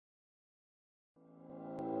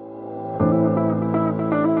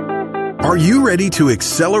Are you ready to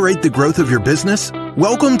accelerate the growth of your business?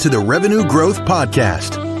 Welcome to the Revenue Growth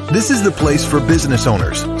Podcast. This is the place for business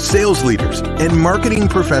owners, sales leaders, and marketing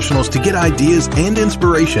professionals to get ideas and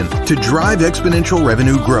inspiration to drive exponential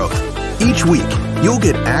revenue growth. Each week, you'll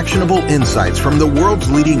get actionable insights from the world's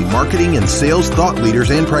leading marketing and sales thought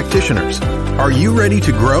leaders and practitioners. Are you ready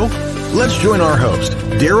to grow? Let's join our host,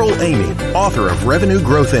 Daryl Amy, author of Revenue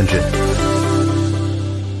Growth Engine.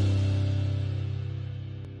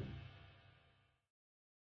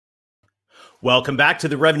 Welcome back to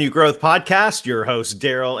the Revenue Growth Podcast. Your host,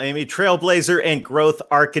 Daryl Amy, trailblazer and growth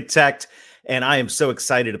architect. And I am so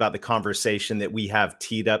excited about the conversation that we have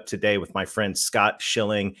teed up today with my friend, Scott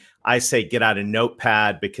Schilling. I say get out a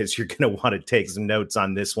notepad because you're going to want to take some notes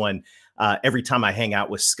on this one. Every time I hang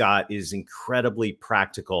out with Scott is incredibly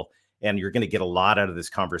practical, and you're going to get a lot out of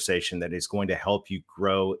this conversation that is going to help you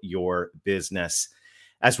grow your business.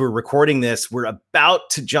 As we're recording this, we're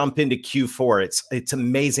about to jump into Q4. It's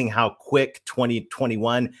amazing how quick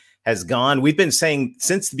 2021 has gone. We've been saying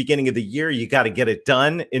since the beginning of the year, you got to get it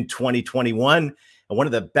done in 2021. And one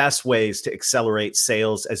of the best ways to accelerate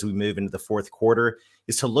sales as we move into the fourth quarter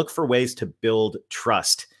is to look for ways to build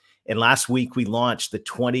trust. And last week, we launched the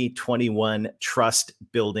 2021 Trust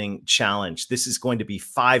Building Challenge. This is going to be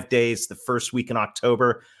 5 days, the first week in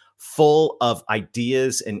October, full of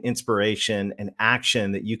ideas and inspiration and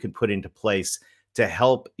action that you can put into place to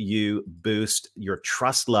help you boost your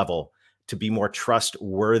trust level to be more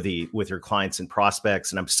trustworthy with your clients and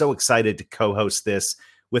prospects. And I'm so excited to co-host this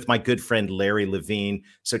with my good friend, Larry Levine.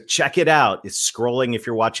 So check it out. It's scrolling if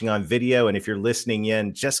you're watching on video. And if you're listening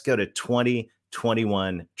in, just go to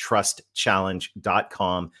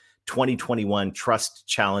 2021trustchallenge.com,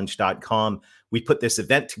 2021trustchallenge.com. We put this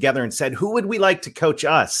event together and said, who would we like to coach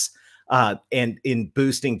us and in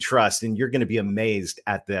boosting trust? And you're going to be amazed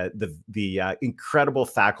at the incredible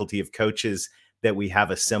faculty of coaches that we have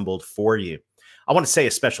assembled for you. I want to say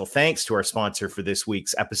a special thanks to our sponsor for this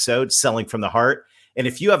week's episode, Selling from the Heart. And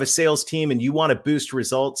if you have a sales team and you want to boost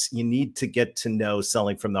results, you need to get to know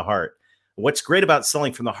Selling from the Heart. What's great about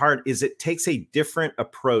Selling from the Heart is it takes a different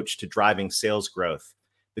approach to driving sales growth.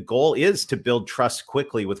 The goal is to build trust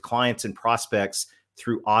quickly with clients and prospects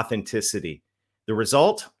through authenticity. The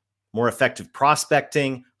result? More effective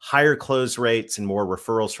prospecting, higher close rates, and more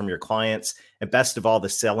referrals from your clients. And best of all, the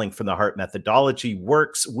Selling from the Heart methodology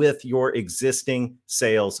works with your existing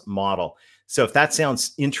sales model. So if that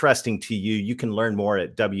sounds interesting to you, you can learn more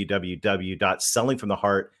at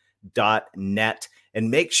www.sellingfromtheheart.net. And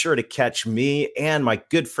make sure to catch me and my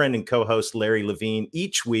good friend and co-host, Larry Levine,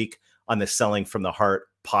 each week on the Selling from the Heart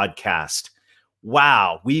podcast.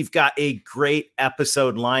 Wow, we've got a great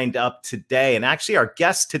episode lined up today. And actually, our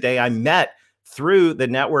guest today I met through the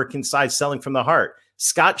network inside Selling from the Heart.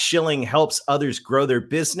 Scott Schilling helps others grow their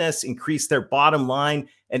business, increase their bottom line,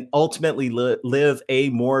 and ultimately live a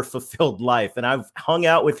more fulfilled life. And I've hung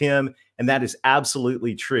out with him, and that is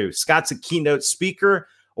absolutely true. Scott's a keynote speaker,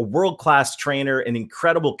 a world-class trainer, an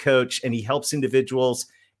incredible coach, and he helps individuals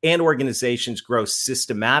and organizations grow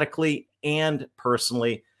systematically and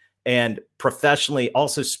personally and professionally,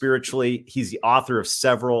 also spiritually. He's the author of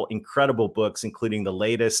several incredible books, including the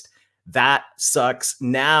latest, That Sucks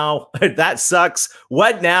Now. That Sucks.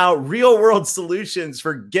 What Now? Real world solutions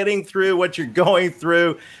for getting through what you're going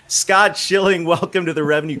through. Scott Schilling, welcome to the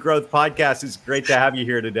Revenue Growth Podcast. It's great to have you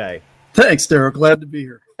here today. Thanks, Daryl. Glad to be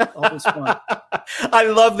here. Always fun. I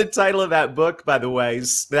love the title of that book, by the way.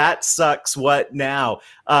 That Sucks, What Now?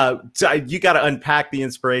 So you got to unpack the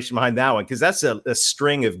inspiration behind that one, because that's a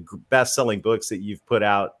string of best-selling books that you've put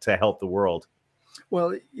out to help the world.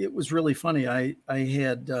 Well, it was really funny. I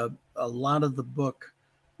had a lot of the book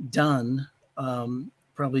done,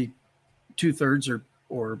 probably 2/3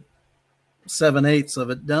 or 7/8 of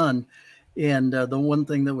it done. And the one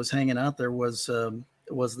thing that was hanging out there was the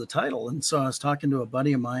title. And so I was talking to a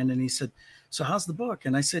buddy of mine, and he said, so how's the book?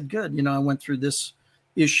 And I said, good. I went through this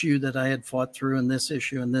issue that I had fought through, and this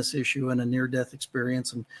issue and this issue and a near-death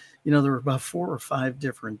experience. And, there were about 4 or 5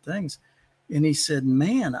 different things. And he said,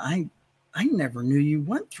 man, I never knew you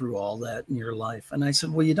went through all that in your life. And I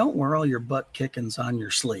said, well, you don't wear all your butt kickings on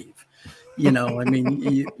your sleeve. You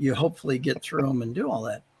hopefully get through them and do all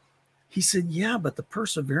that. He said, yeah, but the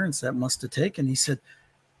perseverance that must have taken. He said,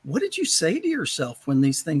 what did you say to yourself when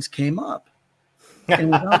these things came up?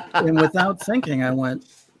 And without thinking, I went,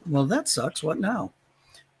 well, that sucks. What now?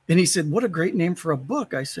 And he said, what a great name for a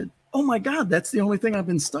book. I said, oh my God, that's the only thing I've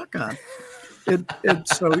been stuck on.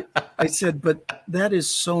 So I said, but that is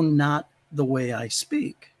so not the way I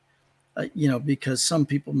speak, because some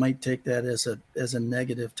people might take that as a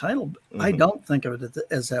negative title. But I don't think of it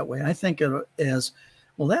as that way. I think of it as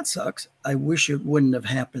Well, that sucks. I wish it wouldn't have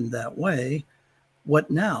happened that way.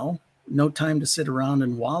 What now? No time to sit around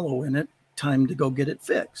and wallow in it. Time to go get it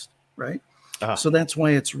fixed, right? So that's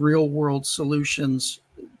why it's real world solutions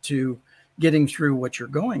to getting through what you're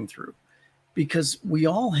going through, because we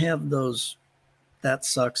all have those that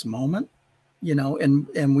sucks moment,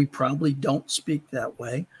 and we probably don't speak that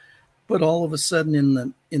way, but all of a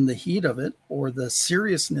sudden in the heat of it or the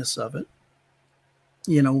seriousness of it,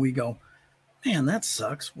 we go, man, that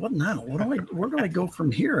sucks. What now? Where do I go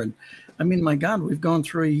from here? And I mean, my God, we've gone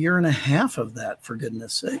through a year and a half of that, for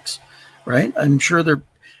goodness sakes, right? I'm sure the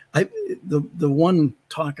one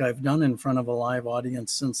talk I've done in front of a live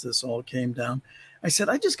audience since this all came down, I said,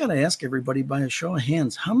 I just got to ask everybody by a show of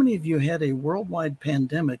hands, how many of you had a worldwide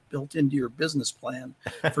pandemic built into your business plan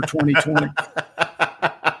for 2020?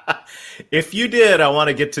 If you did, I want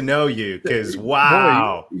to get to know you, because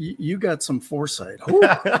wow. Boy, you got some foresight. Ooh,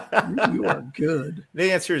 you are good.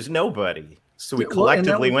 The answer is nobody. So we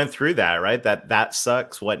collectively went through that, right? That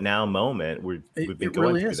sucks. What now moment. We've been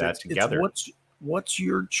going through that together. What's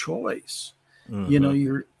your choice?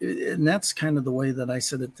 Mm-hmm. And that's kind of the way that I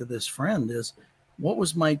said it to this friend is, what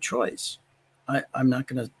was my choice? I'm not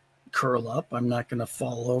going to curl up. I'm not going to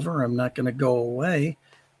fall over. I'm not going to go away.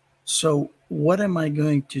 So what am I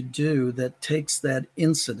going to do that takes that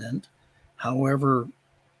incident, however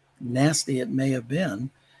nasty it may have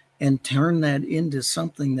been, and turn that into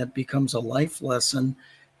something that becomes a life lesson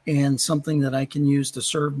and something that I can use to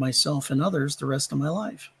serve myself and others the rest of my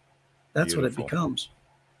life? That's Beautiful. What it becomes.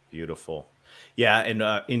 Beautiful. Yeah. And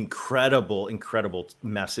incredible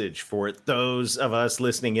message for those of us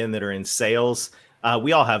listening in that are in sales.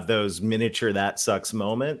 We all have those miniature that sucks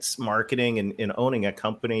moments, marketing and owning a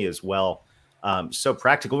company as well. So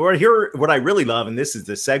practical. What I really love, and this is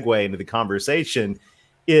the segue into the conversation,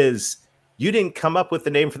 is you didn't come up with the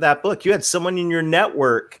name for that book. You had someone in your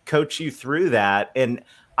network coach you through that. And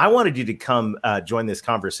I wanted you to come join this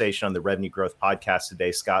conversation on the Revenue Growth Podcast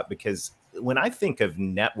today, Scott, because when I think of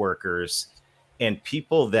networkers and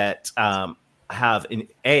people that have an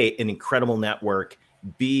incredible network,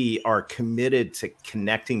 B, are committed to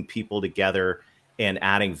connecting people together and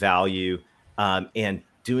adding value, and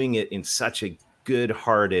doing it in such a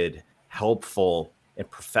good-hearted, helpful, and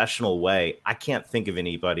professional way, I can't think of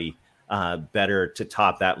anybody better to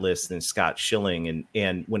top that list than Scott Schilling.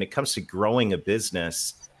 And when it comes to growing a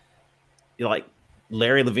business, like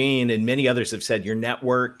Larry Levine and many others have said, your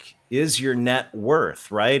network is your net worth,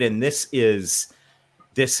 right? And this is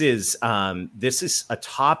a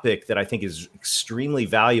topic that I think is extremely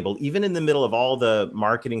valuable, even in the middle of all the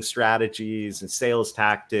marketing strategies and sales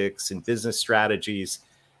tactics and business strategies,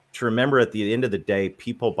 to remember at the end of the day,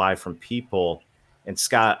 people buy from people. And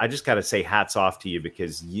Scott, I just got to say hats off to you,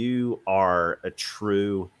 because you are a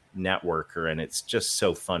true networker, and it's just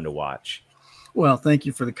so fun to watch. Well, thank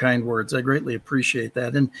you for the kind words. I greatly appreciate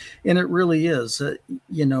that. And it really is,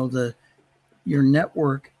 your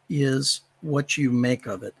network is what you make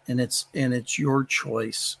of it. And it's your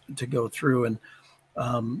choice to go through.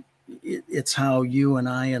 And it's how you and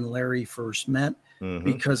I and Larry first met, mm-hmm.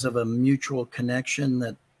 because of a mutual connection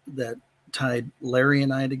that tied Larry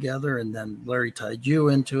and I together. And then Larry tied you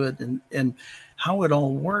into it. And how it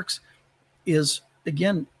all works is,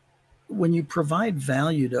 again, when you provide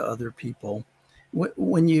value to other people, let's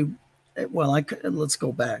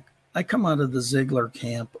go back. I come out of the Ziglar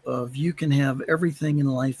camp of you can have everything in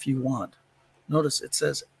life you want. Notice it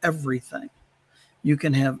says everything. You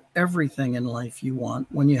can have everything in life you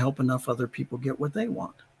want when you help enough other people get what they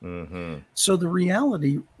want. Mm-hmm. So the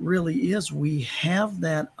reality really is we have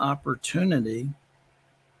that opportunity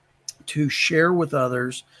to share with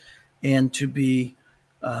others and to be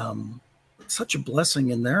such a blessing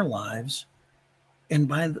in their lives. And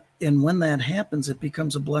when that happens, it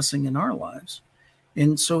becomes a blessing in our lives.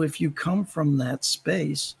 And so if you come from that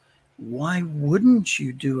space, why wouldn't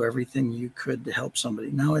you do everything you could to help somebody?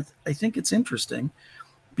 Now, I think it's interesting,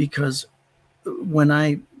 because when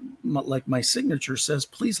like my signature says,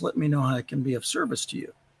 please let me know how I can be of service to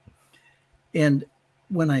you. And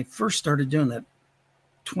when I first started doing that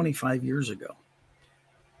 25 years ago,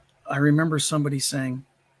 I remember somebody saying,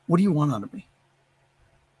 what do you want out of me?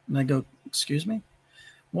 And I go, excuse me?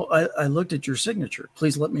 Well, I looked at your signature.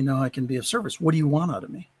 Please let me know how I can be of service. What do you want out of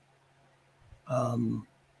me?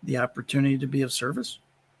 The opportunity to be of service?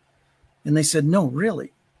 And they said, no,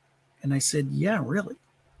 really. And I said, yeah, really.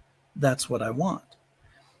 That's what I want.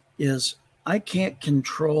 Is I can't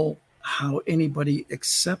control how anybody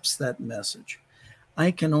accepts that message.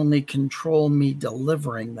 I can only control me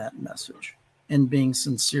delivering that message and being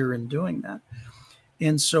sincere in doing that.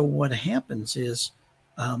 And so what happens is,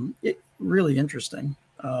 it really interesting.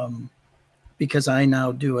 because I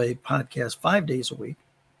now do a podcast 5 days a week.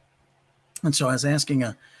 And so I was asking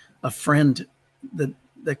a friend that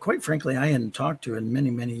quite frankly, I hadn't talked to in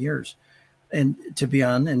many, many years, and to be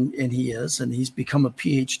on, and he is, and he's become a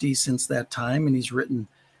PhD since that time. And he's written,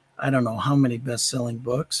 I don't know how many best-selling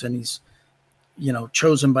books, and he's,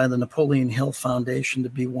 chosen by the Napoleon Hill Foundation to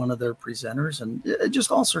be one of their presenters, and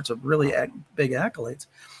just all sorts of really big accolades.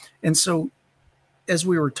 And so as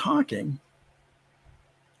we were talking,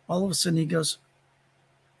 all of a sudden he goes,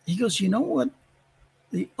 you know what?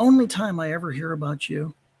 The only time I ever hear about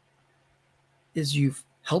you is you've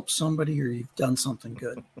helped somebody or you've done something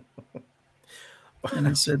good. And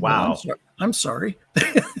I said, wow. Well, I'm sorry.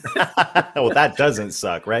 Well, that doesn't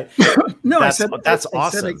suck, right? No, that's I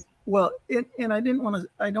awesome. said, well, and I don't want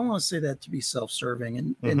to say that to be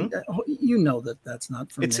self-serving. And that's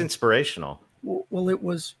not for me. It's inspirational. Well, it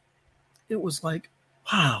was like,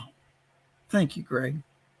 wow, thank you, Greg.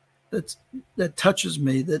 That touches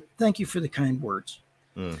me. Thank you for the kind words.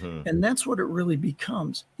 Mm-hmm. And that's what it really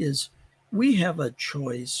becomes, is we have a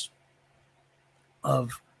choice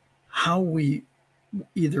of how we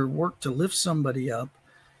either work to lift somebody up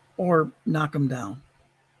or knock them down.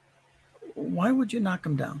 Why would you knock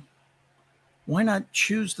them down? Why not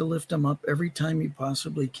choose to lift them up every time you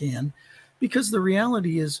possibly can? Because the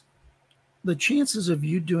reality is the chances of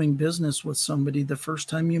you doing business with somebody the first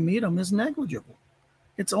time you meet them is negligible.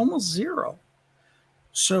 It's almost zero.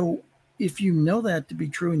 So if you know that to be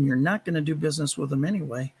true and you're not going to do business with them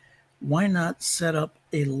anyway, why not set up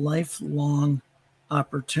a lifelong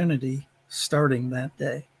opportunity starting that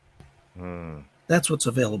day? That's what's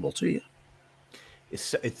available to you.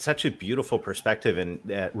 It's such a beautiful perspective. And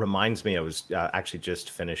it reminds me, I was actually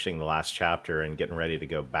just finishing the last chapter and getting ready to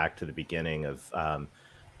go back to the beginning of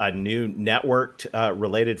a new networked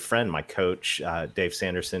related friend. My coach, Dave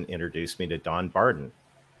Sanderson, introduced me to Don Barden.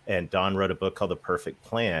 And Don wrote a book called The Perfect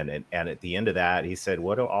Plan. And at the end of that, he said,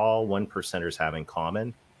 what do all 1%ers have in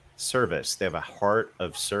common? Service. They have a heart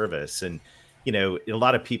of service. And, a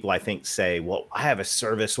lot of people, I think, say, well, I have a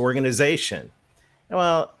service organization.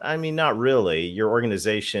 Well, I mean, not really. Your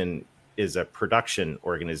organization is a production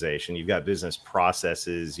organization. You've got business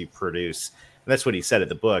processes, you produce. And that's what he said at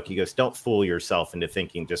the book. He goes, don't fool yourself into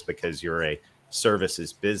thinking just because you're a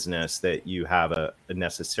services business that you have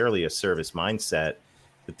necessarily a service mindset.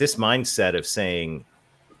 But this mindset of saying,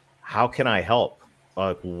 how can I help?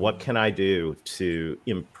 What can I do to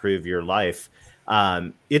improve your life?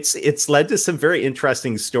 It's led to some very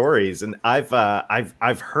interesting stories. And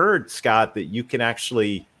I've heard, Scott, that you can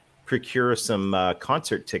actually procure some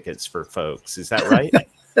concert tickets for folks. Is that right?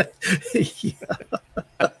 Yeah.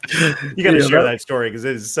 You got to share that story because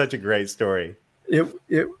it is such a great story.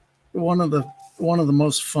 One of the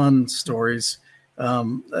most fun stories.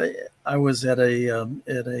 I was at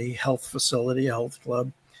a health facility, a health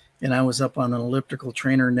club, and I was up on an elliptical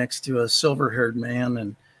trainer next to a silver-haired man,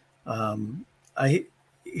 and I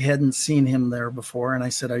hadn't seen him there before. And I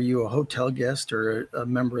said, "Are you a hotel guest or a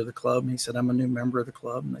member of the club?" And he said, "I'm a new member of the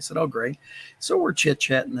club." And I said, "Oh, great." So we're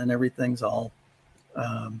chit-chatting, and everything's all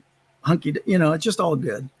hunky, it's just all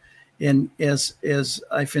good. And as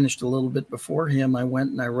I finished a little bit before him, I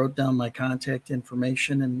went and I wrote down my contact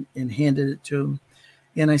information and handed it to him.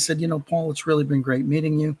 And I said, Paul, it's really been great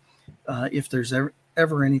meeting you. If there's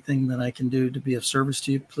ever anything that I can do to be of service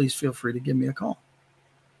to you, please feel free to give me a call.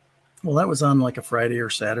 Well, that was on like a Friday or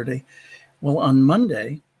Saturday. Well, on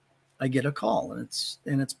Monday, I get a call, and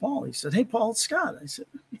it's Paul. He said, "Hey, Paul, it's Scott." I said,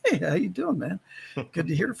 "Hey, how you doing, man? Good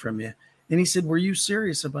to hear from you." And he said, "Were you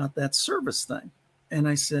serious about that service thing?" And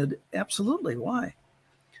I said, "Absolutely. Why?"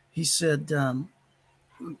 He said,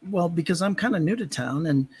 "Well, because I'm kind of new to town,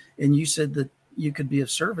 and you said that you could be of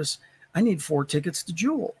service. I need 4 tickets to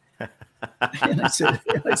Jewel." And I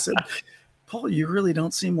said, "Paul, you really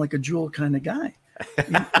don't seem like a Jewel kind of guy."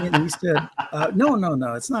 And he said,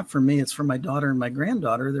 no, it's not for me. It's for my daughter and my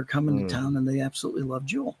granddaughter. They're coming to town and they absolutely love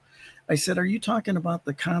Jewel. I said, "Are you talking about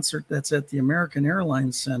the concert that's at the American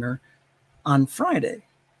Airlines Center on Friday?"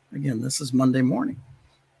 Again, this is Monday morning.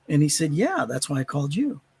 And he said, "Yeah, that's why I called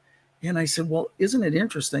you." And I said, "Well, isn't it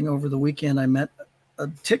interesting? Over the weekend, I met a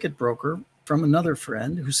ticket broker from another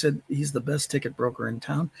friend who said he's the best ticket broker in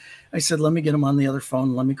town." I said, "Let me get him on the other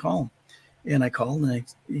phone. Let me call him." And I called, and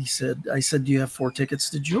I said, "Do you have 4 tickets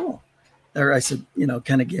to Jewel?" Or I said,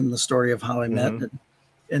 kind of gave him the story of how I met.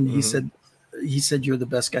 And he said, "You're the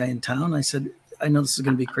best guy in town." I said, "I know this is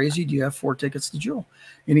going to be crazy. Do you have 4 tickets to Jewel?"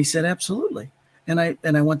 And he said, "Absolutely." And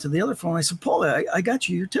I went to the other phone. I said, "Paul, I got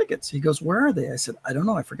you your tickets." He goes, "Where are they?" I said, "I don't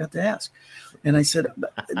know. I forgot to ask." And I said,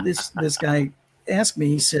 this guy asked me,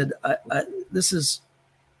 he said, this is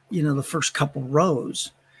the first couple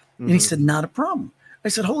rows. And he said, not a problem. I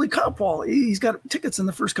said, holy cow, Paul, he's got tickets in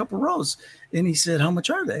the first couple rows. And he said, how much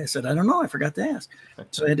are they? I said, I don't know. I forgot to ask.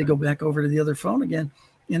 So I had to go back over to the other phone again.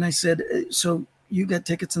 And I said, so you got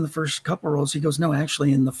tickets in the first couple rows? He goes, no,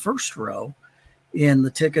 actually in the first row. And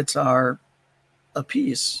the tickets are a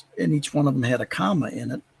piece, and each one of them had a comma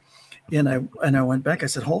in it. And I went back. I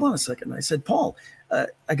said, hold on a second. I said, Paul,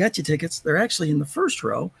 I got you tickets. They're actually in the first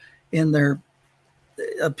row, and they're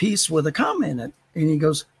a piece with a comma in it. And he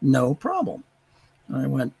goes, no problem. And I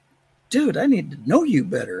went, dude, I need to know you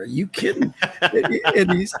better. Are you kidding?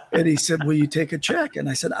 and he said, will you take a check? And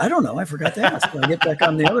I said, I don't know. I forgot to ask. I get back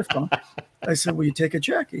on the other phone. I said, will you take a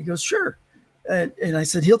check? He goes, sure. And I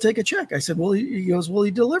said, he'll take a check. I said, well, he goes, will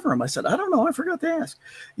he deliver them? I said, I don't know. I forgot to ask.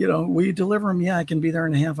 Will you deliver them? Yeah, I can be there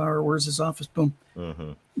in a half hour. Where's his office? Boom.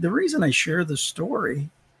 Mm-hmm. The reason I share the story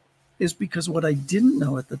is because what I didn't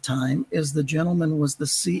know at the time is the gentleman was the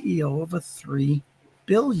CEO of a $3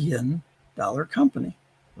 billion company.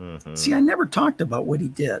 Mm-hmm. See, I never talked about what he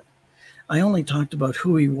did. I only talked about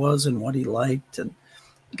who he was and what he liked, and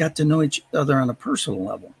got to know each other on a personal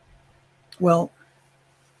level. Well,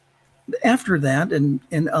 after that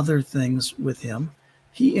and other things with him,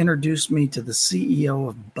 he introduced me to the CEO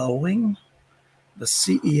of Boeing, the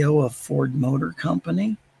CEO of Ford Motor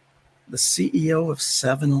Company, the CEO of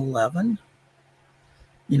 7-Eleven,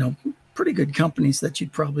 pretty good companies that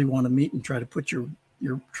you'd probably want to meet and try to put your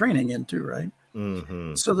training into, right?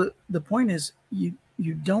 Mm-hmm. So the point is you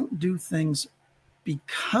don't do things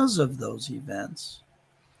because of those events,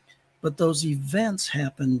 but those events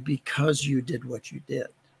happen because you did what you did.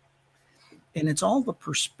 And it's all the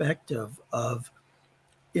perspective of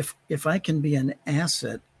if I can be an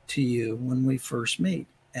asset to you when we first meet.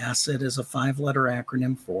 Asset is a 5-letter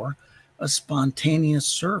acronym for a spontaneous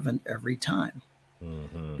servant every time.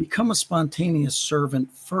 Mm-hmm. Become a spontaneous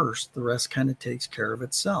servant first. The rest kind of takes care of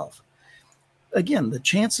itself. Again, the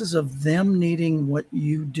chances of them needing what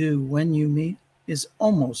you do when you meet is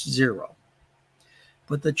almost zero.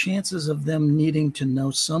 But the chances of them needing to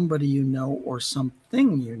know somebody you know or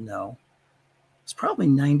something you know is probably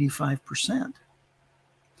 95%.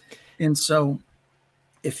 And so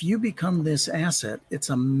if you become this asset, it's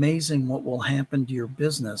amazing what will happen to your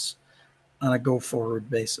business on a go-forward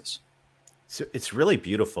basis. So it's really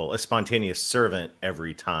beautiful. A spontaneous servant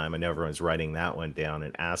every time. I know everyone's writing that one down,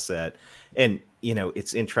 an asset. And,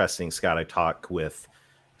 it's interesting, Scott, I talk with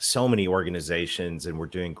so many organizations and we're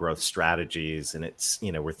doing growth strategies, and it's,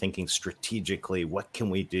 we're thinking strategically, what can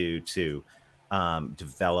we do to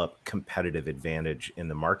develop competitive advantage in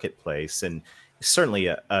the marketplace? And certainly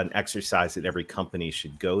an exercise that every company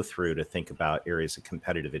should go through to think about areas of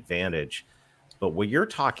competitive advantage. But what you're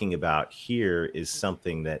talking about here is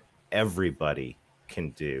something that everybody can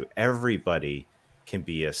do. Everybody can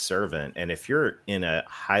be a servant. And if you're in a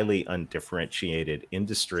highly undifferentiated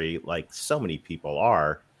industry, like so many people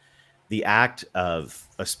are, the act of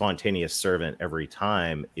a spontaneous servant every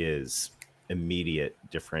time is immediate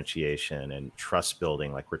differentiation and trust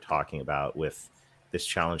building, like we're talking about with this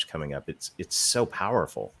challenge coming up. It's so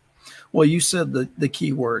powerful. Well, you said the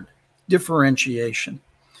key word, differentiation.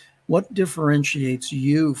 What differentiates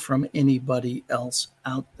you from anybody else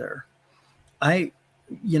out there?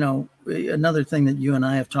 Another thing that you and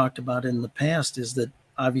I have talked about in the past is that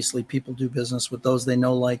obviously people do business with those they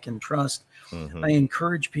know, like, and trust. Mm-hmm. I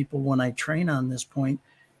encourage people when I train on this point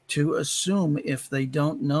to assume if they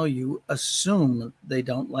don't know you, assume they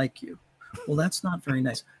don't like you. Well, that's not very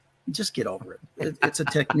nice. Just get over it. It's a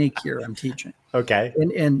technique here I'm teaching. Okay.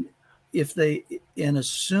 And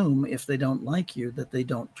assume if they don't like you that they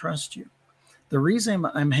don't trust you. The reason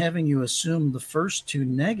I'm having you assume the first two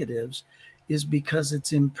negatives is because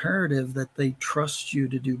it's imperative that they trust you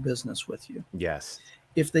to do business with you. Yes.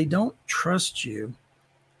 If they don't trust you,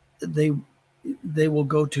 they will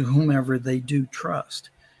go to whomever they do trust.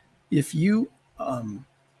 If you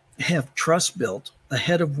have trust built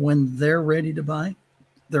ahead of when they're ready to buy,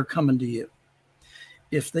 they're coming to you.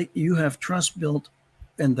 If you have trust built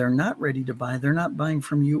and they're not ready to buy, they're not buying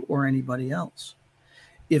from you or anybody else.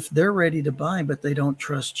 If they're ready to buy, but they don't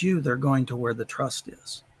trust you, they're going to where the trust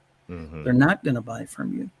is. Mm-hmm. They're not going to buy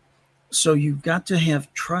from you. So you've got to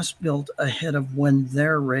have trust built ahead of when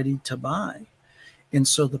they're ready to buy. And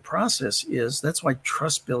so the process is, that's why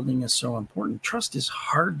trust building is so important. Trust is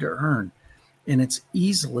hard to earn and it's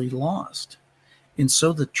easily lost. And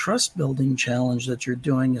so the trust building challenge that you're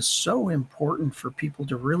doing is so important for people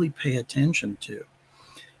to really pay attention to,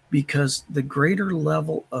 because the greater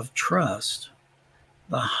level of trust,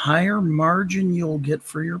 the higher margin you'll get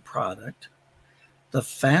for your product, the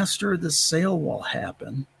faster the sale will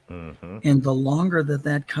happen, Mm-hmm. And the longer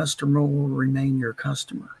that customer will remain your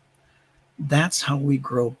customer, that's how we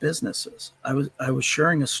grow businesses. I was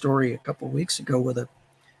sharing a story a couple of weeks ago with a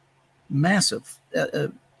massive,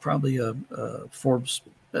 probably a Forbes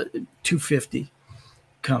 250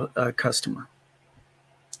 customer,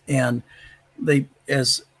 and they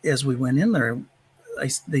as we went in there,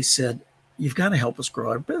 they said, "You've got to help us grow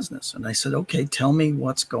our business." And I said, "Okay, tell me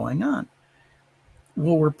what's going on."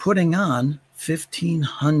 Well, we're putting on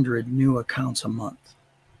 1,500 new accounts a month,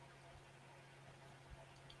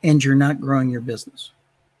 and you're not growing your business.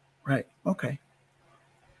 Right. Okay.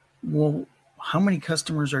 Well, how many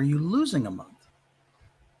customers are you losing a month?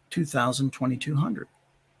 2,000, 2,200.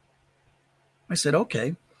 I said,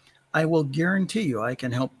 okay, I will guarantee you I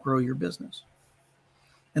can help grow your business.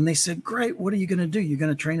 And they said, great. What are you going to do? You're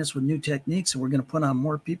going to train us with new techniques and we're going to put on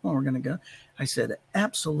more people and we're going to go. I said,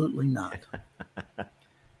 absolutely not.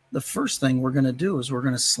 The first thing we're going to do is we're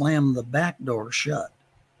going to slam the back door shut.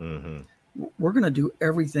 Mm-hmm. We're going to do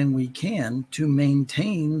everything we can to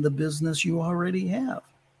maintain the business you already have.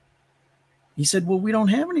 He said, well, we don't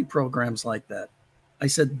have any programs like that. I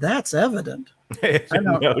said, that's evident.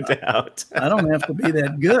 No doubt. I don't have to be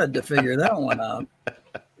that good to figure that one out.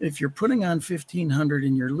 If you're putting on 1,500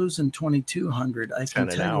 and you're losing 2,200, I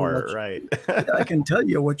can tell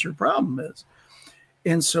you what your problem is.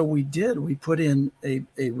 And so we put in a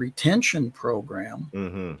retention program.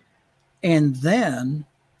 Mm-hmm. And then,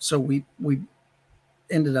 so we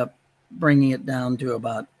ended up bringing it down to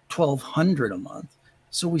about 1,200 a month.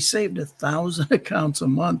 So we saved 1,000 accounts a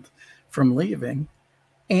month from leaving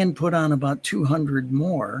and put on about 200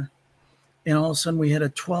 more. And all of a sudden we had a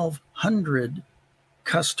 1,200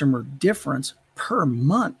 customer difference per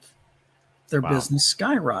month. Their business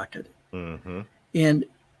skyrocketed. Mm-hmm. And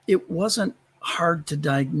it wasn't hard to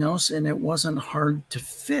diagnose and it wasn't hard to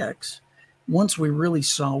fix once we really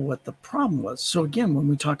saw what the problem was. So again, when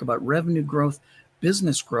we talk about revenue growth,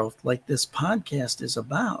 business growth, like this podcast is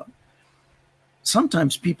about,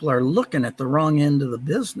 sometimes people are looking at the wrong end of the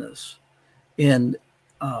business and,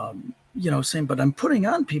 saying, but I'm putting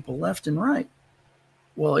on people left and right.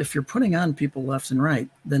 Well, if you're putting on people left and right,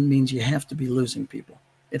 then means you have to be losing people.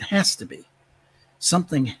 It has to be.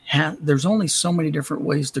 There's only so many different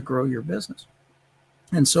ways to grow your business.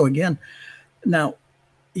 And so again, now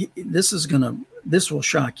this will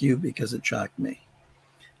shock you because it shocked me.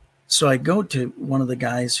 So I go to one of the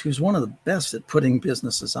guys who's one of the best at putting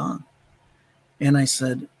businesses on. And I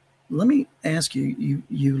said, let me ask you,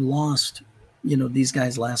 you lost, these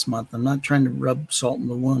guys last month. I'm not trying to rub salt in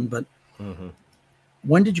the wound, but mm-hmm.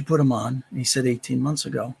 When did you put them on? And he said 18 months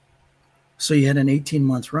ago. So you had an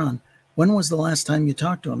 18-month run. When was the last time you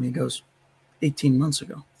talked to him? He goes, 18 months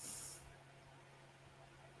ago.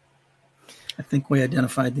 I think we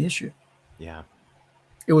identified the issue. Yeah.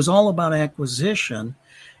 It was all about acquisition,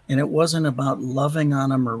 and it wasn't about loving on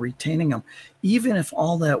them or retaining them. Even if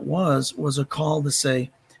all that was a call to say,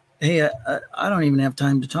 hey, I don't even have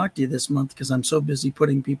time to talk to you this month because I'm so busy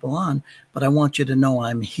putting people on, but I want you to know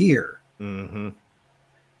I'm here. Mm-hmm.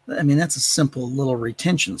 I mean, that's a simple little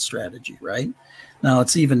retention strategy, right? Now,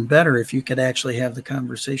 it's even better if you could actually have the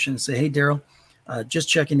conversation and say, hey, Daryl, just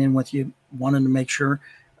checking in with you, wanted to make sure,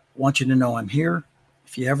 want you to know I'm here.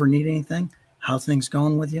 If you ever need anything, how things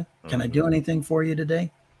going with you? Can I do anything for you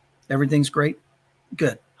today? Everything's great?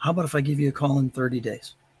 Good. How about if I give you a call in 30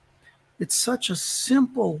 days? It's such a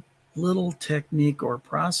simple little technique or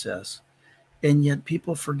process, and yet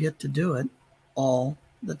people forget to do it all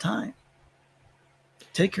the time.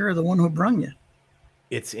 Take care of the one who brung you.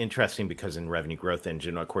 It's interesting because in Revenue Growth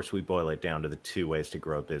Engine, of course, we boil it down to the two ways to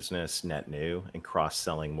grow business: net new and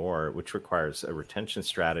cross-selling more, which requires a retention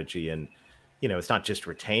strategy. And, it's not just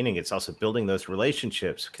retaining, it's also building those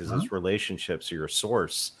relationships, because those relationships are your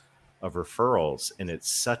source of referrals. And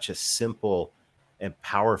it's such a simple and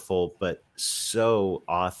powerful, but so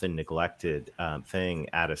often neglected thing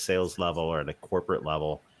at a sales level or at a corporate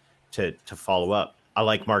level to follow up. I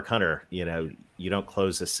like Mark Hunter, you don't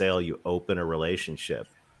close a sale, you open a relationship.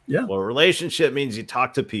 Yeah. Well, a relationship means you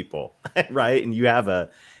talk to people, right? And you have a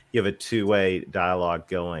two-way dialogue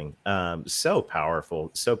going. So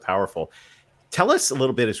powerful, so powerful. Tell us a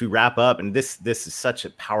little bit as we wrap up, and this is such a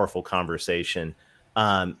powerful conversation.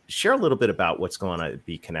 Share a little bit about what's going on at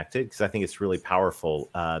Be Connected, because I think it's really powerful,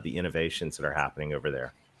 the innovations that are happening over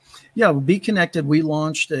there. Yeah, Be Connected, we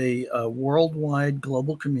launched a worldwide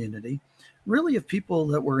global community, really of people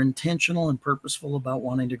that were intentional and purposeful about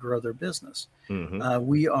wanting to grow their business. Mm-hmm.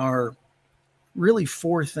 We are really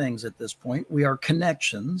four things at this point. We are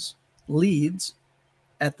connections, leads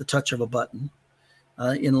at the touch of a button.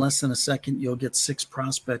 In less than a second, you'll get 6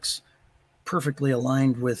 prospects perfectly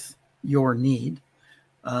aligned with your need.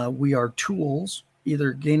 We are tools,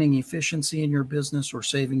 either gaining efficiency in your business or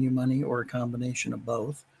saving you money, or a combination of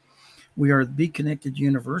both. We are the Be Connected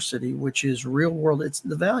University, which is real world. It's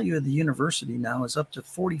the value of the university now is up to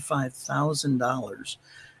 $45,000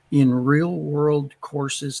 in real world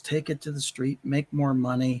courses. Take it to the street, make more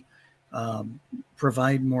money,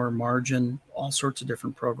 provide more margin, all sorts of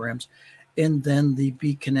different programs. And then the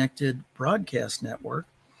Be Connected Broadcast Network.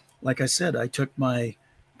 Like I said, I took my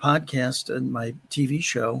podcast and my TV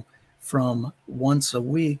show from once a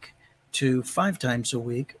week to 5 times a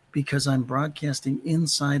week, because I'm broadcasting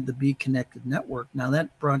inside the Be Connected Network. Now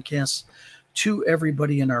that broadcasts to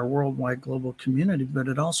everybody in our worldwide global community, but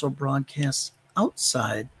it also broadcasts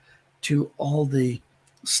outside to all the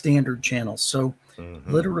standard channels. So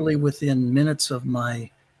literally within minutes of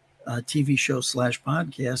my TV show /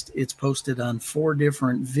 podcast, it's posted on 4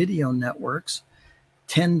 different video networks,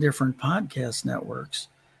 10 different podcast networks.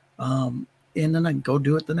 And then I go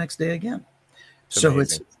do it the next day again. So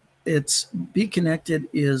it's Be Connected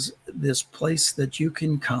is this place that you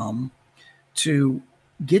can come to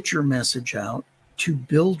get your message out, to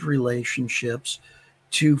build relationships,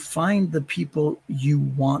 to find the people you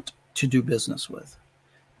want to do business with.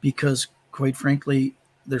 Because quite frankly,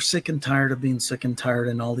 they're sick and tired of being sick and tired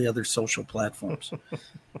in all the other social platforms.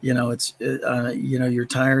 You're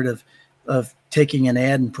tired of taking an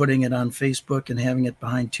ad and putting it on Facebook and having it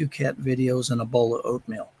behind 2 cat videos and a bowl of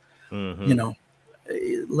oatmeal.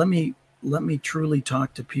 Let me truly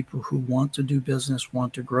talk to people who want to do business,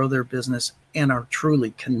 want to grow their business, and are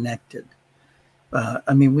truly connected.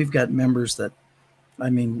 We've got members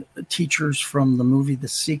teachers from the movie The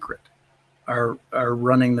Secret are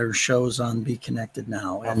running their shows on Be Connected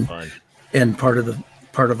now, and part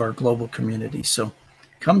of our global community. So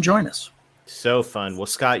come join us. So fun. Well,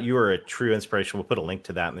 Scott, you are a true inspiration. We'll put a link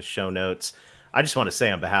to that in the show notes. I just want to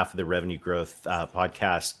say on behalf of the Revenue Growth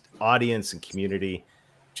podcast audience and community,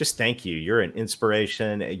 just thank you. You're an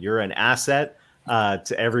inspiration. You're an asset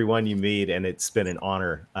to everyone you meet. And it's been an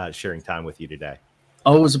honor sharing time with you today.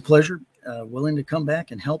 Always a pleasure. Willing to come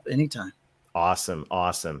back and help anytime. Awesome.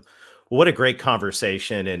 Well, what a great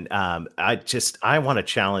conversation. And I want to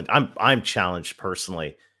challenge. I'm challenged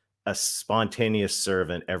personally. A spontaneous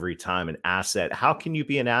servant every time, an asset. How can you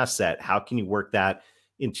be an asset? How can you work that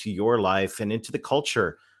into your life and into the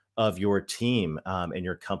culture of your team and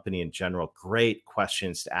your company in general? Great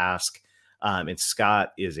questions to ask. And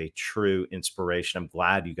Scott is a true inspiration. I'm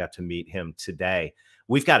glad you got to meet him today.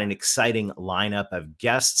 We've got an exciting lineup of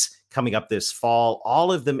guests coming up this fall,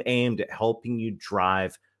 all of them aimed at helping you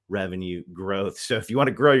drive revenue growth. So if you want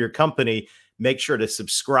to grow your company, make sure to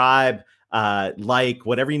subscribe,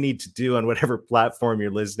 whatever you need to do on whatever platform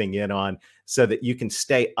you're listening in on, so that you can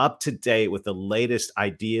stay up to date with the latest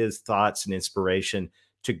ideas, thoughts, and inspiration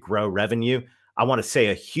to grow revenue. I want to say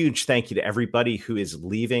a huge thank you to everybody who is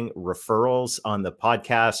leaving referrals on the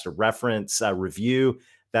podcast, a reference, a review.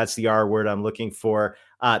 That's the R word I'm looking for.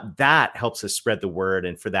 That helps us spread the word.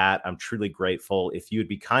 And for that, I'm truly grateful. If you would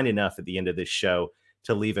be kind enough at the end of this show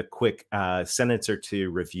to leave a quick sentence or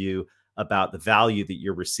 2 review about the value that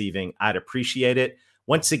you're receiving, I'd appreciate it.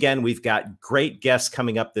 Once again, we've got great guests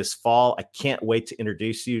coming up this fall. I can't wait to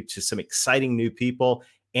introduce you to some exciting new people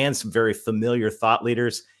and some very familiar thought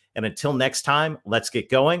leaders. And until next time, let's get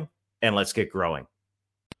going and let's get growing.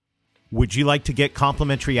 Would you like to get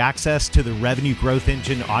complimentary access to the Revenue Growth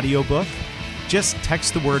Engine audiobook? Just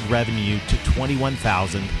text the word revenue to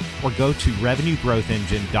 21,000 or go to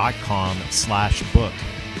revenuegrowthengine.com/book.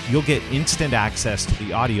 You'll get instant access to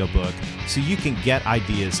the audiobook so you can get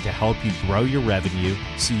ideas to help you grow your revenue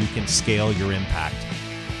so you can scale your impact.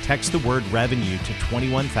 Text the word revenue to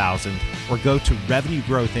 21,000 or go to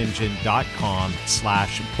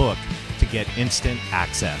revenuegrowthengine.com/book to get instant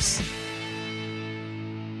access.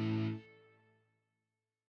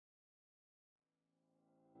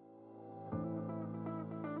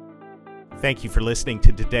 Thank you for listening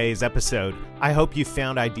to today's episode. I hope you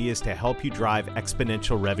found ideas to help you drive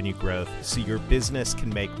exponential revenue growth so your business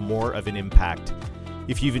can make more of an impact.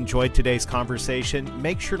 If you've enjoyed today's conversation,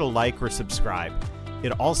 make sure to like or subscribe.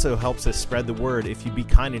 It also helps us spread the word if you'd be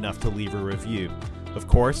kind enough to leave a review. Of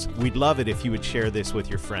course, we'd love it if you would share this with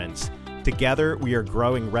your friends. Together, we are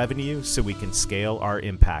growing revenue so we can scale our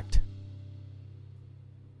impact.